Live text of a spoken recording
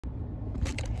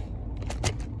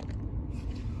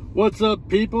What's up,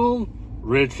 people?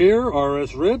 Rich here,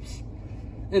 RS Rips.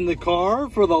 In the car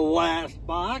for the last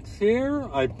box here.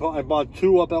 I bought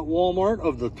two up at Walmart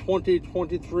of the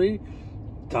 2023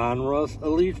 Donruss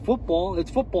Elite Football. It's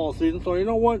football season, so you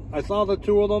know what? I saw the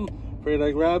two of them. Figured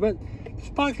I'd grab it. This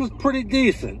box was pretty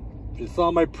decent. If you saw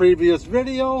my previous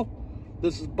video,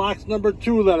 this is box number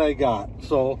 2 that I got.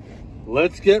 So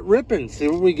let's get ripping, see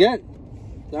what we get.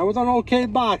 That was an okay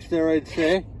box there, I'd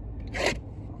say.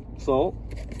 So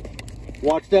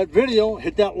watch that video,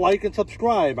 hit that like and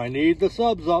subscribe. I need the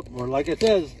subs up, or like it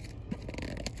says,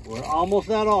 we're almost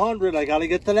at 100. I got to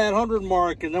get to that 100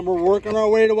 mark, and then we're working our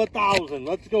way to 1,000.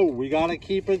 Let's go. We got to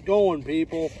keep it going,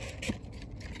 people.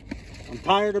 I'm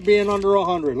tired of being under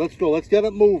 100. Let's go. Let's get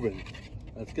it moving.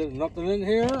 Let's get nothing in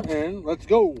here, and let's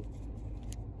go.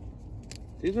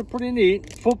 These are pretty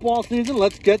neat. Football season.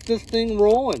 Let's get this thing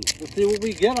rolling. Let's see what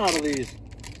we get out of these.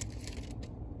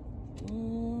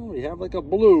 We have like a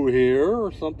blue here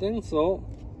or something, so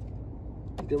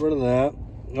get rid of that.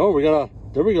 Oh, we got a,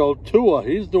 there we go, Tua.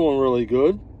 He's doing really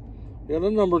good. We got a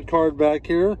numbered card back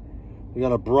here. We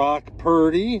got a Brock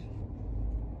Purdy.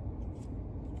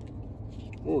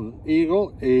 Oh, an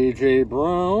Eagle, A.J.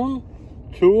 Brown.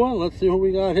 Tua, let's see who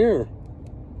we got here.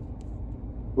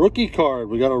 Rookie card.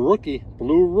 We got a rookie,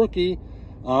 blue rookie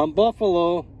on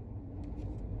Buffalo.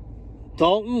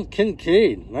 Dalton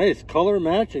Kincaid. Nice color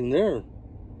matching there.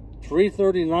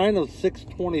 339 of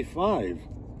 625. I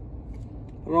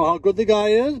don't know how good the guy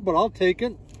is, but I'll take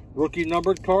it. Rookie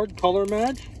numbered card, color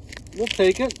match. We'll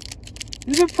take it.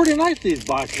 These are pretty nice, these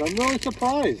boxes. I'm really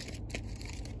surprised.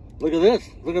 Look at this.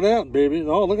 Look at that, baby.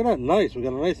 Oh, look at that. Nice. We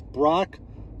got a nice Brock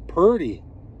Purdy.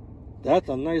 That's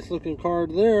a nice looking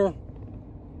card there.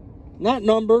 Not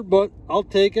numbered, but I'll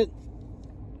take it.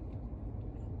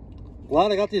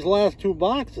 Glad I got these last two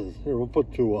boxes. Here, we'll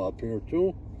put two up here,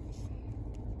 too.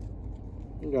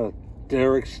 We got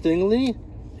Derek Stingley.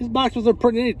 These boxes are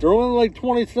pretty neat. They're only like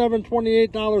 $27,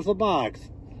 $28 a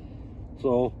box.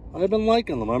 So, I've been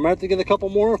liking them. I might have to get a couple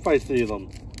more if I see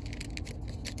them.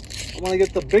 I want to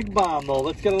get the big bomb, though.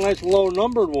 Let's get a nice low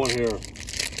numbered one here.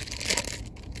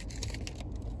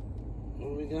 What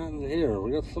do we got in here? We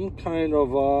got some kind of,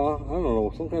 I don't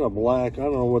know, some kind of black. I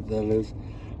don't know what that is.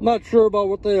 I'm not sure about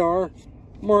what they are.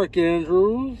 Mark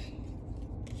Andrews.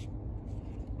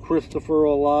 Christopher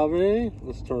Olave.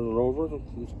 Let's turn it over.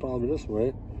 It's probably this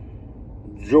way.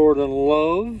 Jordan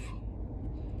Love.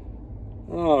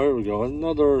 Oh, here we go.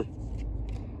 Another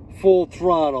full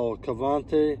throttle.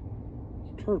 Cavante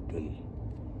Turpin.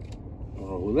 I don't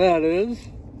know who that is.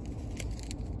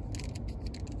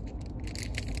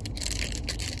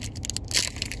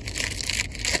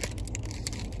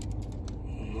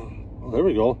 Oh, there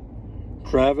we go.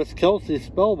 Travis Kelce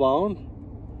Spellbound.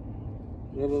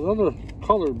 Got another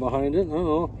color behind it. I don't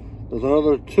know. There's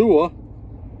another Tua.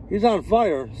 He's on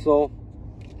fire, so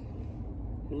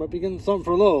you might be getting something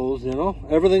for those, you know.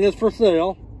 Everything is for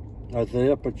sale.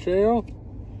 Isaiah Pacheco.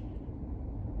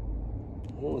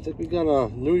 Oh, I think we got a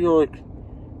New York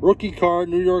rookie card,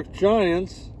 New York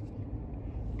Giants.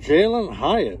 Jalen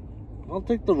Hyatt. I'll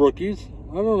take the rookies.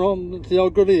 I don't know. Let's see how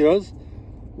good he is.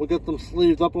 We'll get them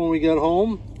sleeved up when we get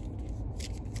home.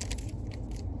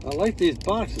 I like these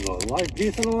boxes, though. I like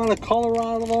decent amount of color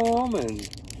out of them and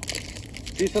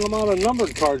decent amount of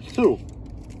numbered cards, too.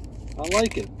 I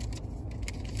like it.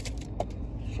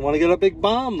 Just want to get a big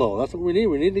bomb, though. That's what we need.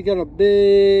 We need to get a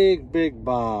big, big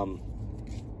bomb.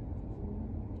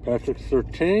 Patrick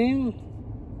Surtain.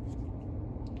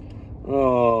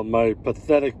 Oh, my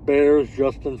pathetic Bears,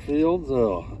 Justin Fields.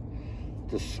 Oh,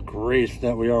 disgrace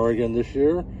that we are again this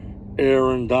year.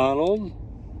 Aaron Donald.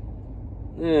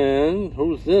 And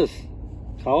who's this?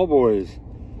 Cowboys.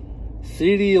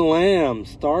 CeeDee Lamb,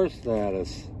 star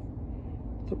status.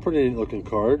 It's a pretty neat looking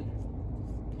card.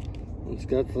 It's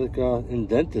got like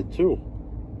indented too.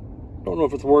 Don't know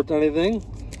if it's worth anything.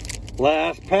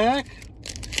 Last pack.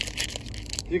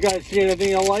 If you guys see anything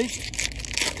you like,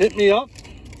 hit me up.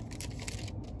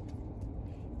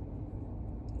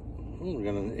 Oh, we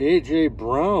got an A.J.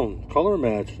 Brown color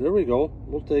match. There we go.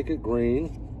 We'll take it.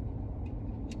 Green.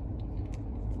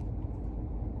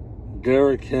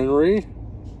 Derrick Henry,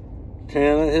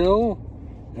 Tannehill,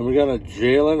 and we got a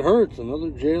Jalen Hurts, another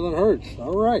Jalen Hurts.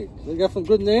 All right, so we got some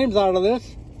good names out of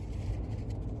this.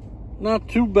 Not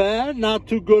too bad, not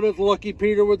too good as Lucky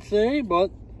Peter would say, but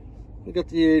we got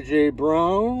the A.J.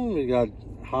 Brown, we got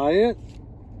Hyatt,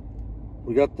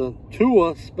 we got the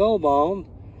Tua Spellbound,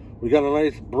 we got a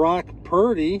nice Brock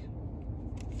Purdy,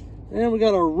 and we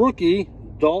got a rookie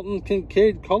Dalton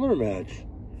Kincaid color match.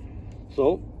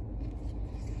 So,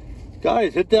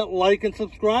 guys, hit that like and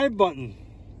subscribe button.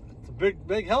 It's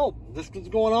big help. This is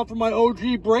going on for my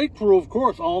OG break crew, of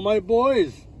course. All my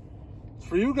boys. It's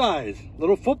for you guys.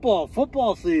 Little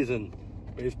football season.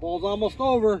 Baseball's almost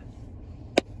over.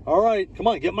 All right, come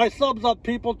on, get my subs up,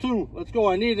 people, too. Let's go.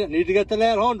 I need it. I need to get to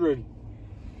that 100.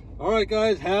 All right,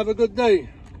 guys, have a good day.